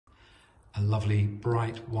A lovely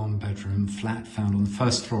bright one-bedroom flat found on the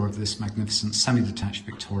first floor of this magnificent semi-detached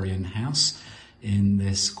Victorian house in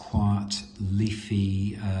this quiet,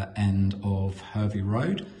 leafy end of Hervey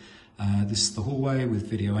Road. This is the hallway with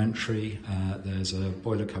video entry. There's a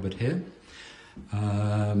boiler cupboard here.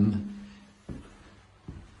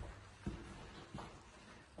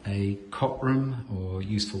 A cot room or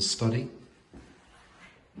useful study.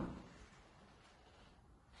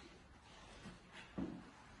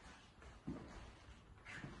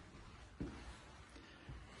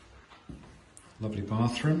 Lovely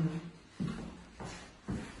bathroom.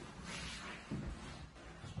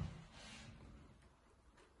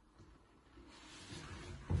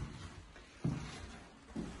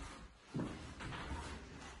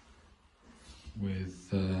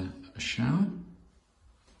 With a shower.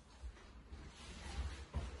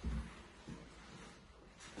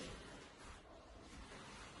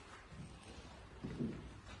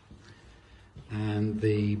 And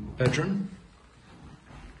the bedroom.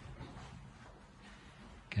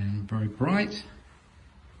 Again, very bright.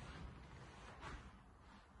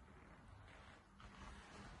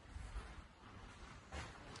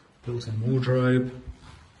 Built-in wardrobe.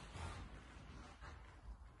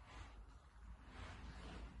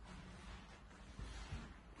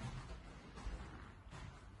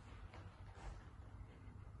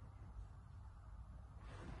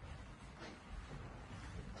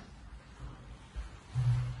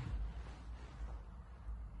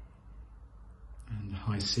 And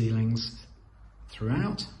high ceilings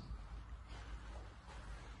throughout.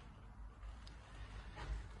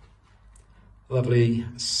 Lovely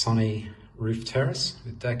sunny roof terrace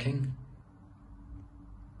with decking.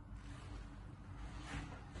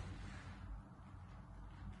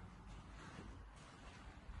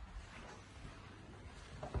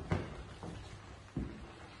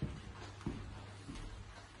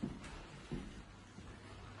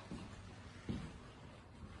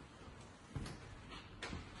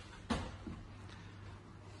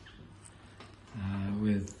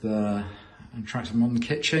 With an attractive modern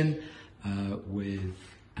kitchen with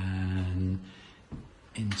an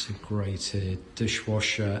integrated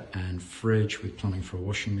dishwasher and fridge with plumbing for a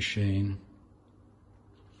washing machine.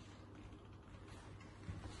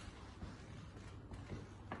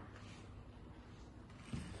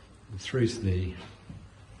 And through to the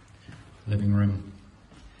living room.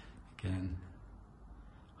 Again,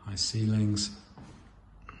 high ceilings,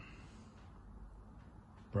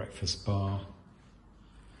 breakfast bar,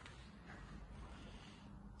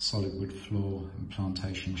 solid wood floor and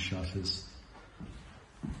plantation shutters.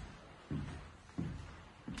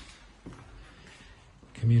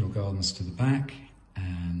 Communal gardens to the back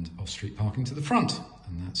and off-street parking to the front,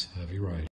 and that's Hervey Road.